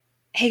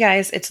Hey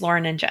guys, it's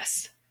Lauren and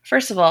Jess.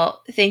 First of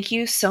all, thank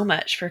you so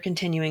much for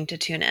continuing to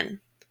tune in.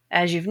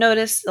 As you've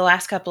noticed, the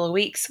last couple of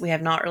weeks we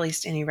have not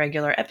released any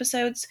regular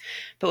episodes,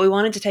 but we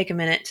wanted to take a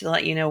minute to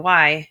let you know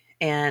why,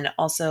 and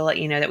also let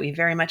you know that we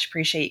very much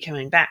appreciate you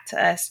coming back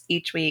to us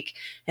each week,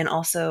 and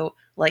also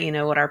let you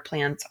know what our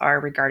plans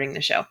are regarding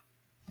the show.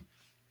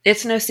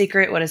 It's no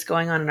secret what is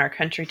going on in our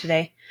country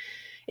today.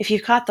 If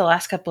you've caught the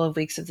last couple of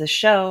weeks of this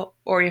show,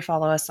 or you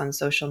follow us on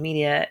social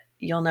media,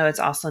 you'll know it's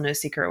also no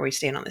secret where we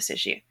stand on this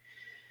issue.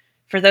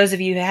 For those of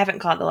you who haven't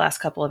caught the last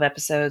couple of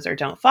episodes or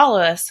don't follow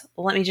us,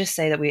 let me just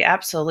say that we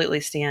absolutely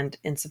stand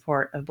in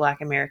support of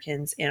Black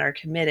Americans and are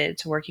committed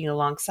to working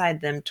alongside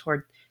them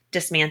toward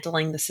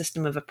dismantling the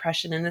system of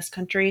oppression in this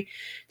country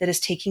that is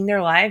taking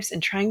their lives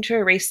and trying to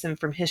erase them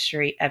from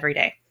history every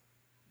day.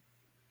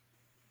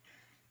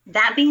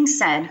 That being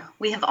said,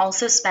 we have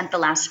also spent the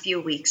last few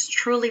weeks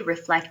truly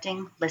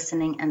reflecting,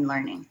 listening, and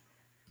learning,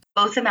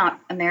 both about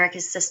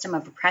America's system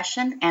of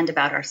oppression and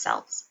about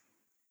ourselves.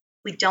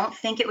 We don't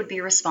think it would be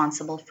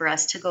responsible for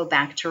us to go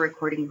back to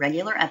recording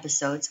regular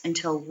episodes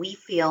until we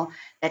feel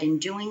that in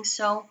doing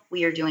so,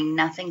 we are doing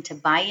nothing to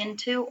buy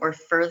into or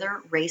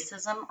further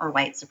racism or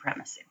white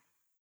supremacy.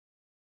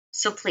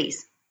 So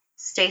please,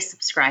 stay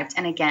subscribed.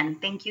 And again,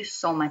 thank you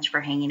so much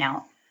for hanging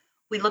out.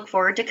 We look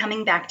forward to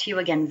coming back to you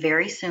again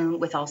very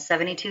soon with all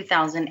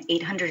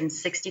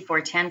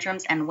 72,864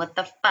 tantrums and what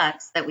the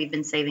fucks that we've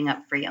been saving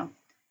up for you.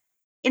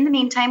 In the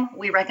meantime,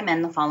 we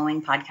recommend the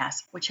following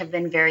podcasts, which have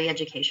been very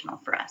educational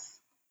for us.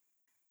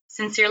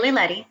 Sincerely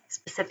Letty,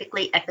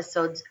 specifically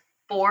episodes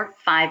 4,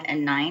 5,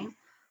 and 9,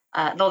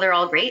 though they're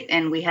all great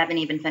and we haven't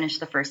even finished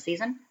the first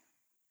season.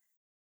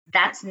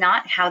 That's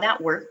Not How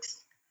That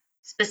Works,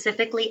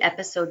 specifically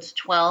episodes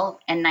 12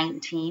 and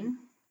 19,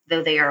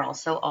 though they are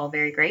also all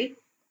very great.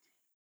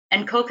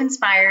 And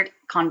Co-Conspired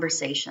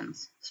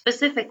Conversations,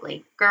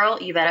 specifically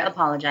Girl, You Better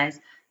Apologize,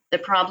 The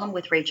Problem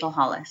with Rachel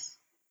Hollis.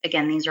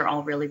 Again, these are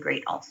all really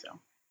great also.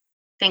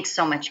 Thanks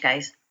so much,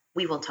 guys.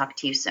 We will talk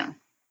to you soon.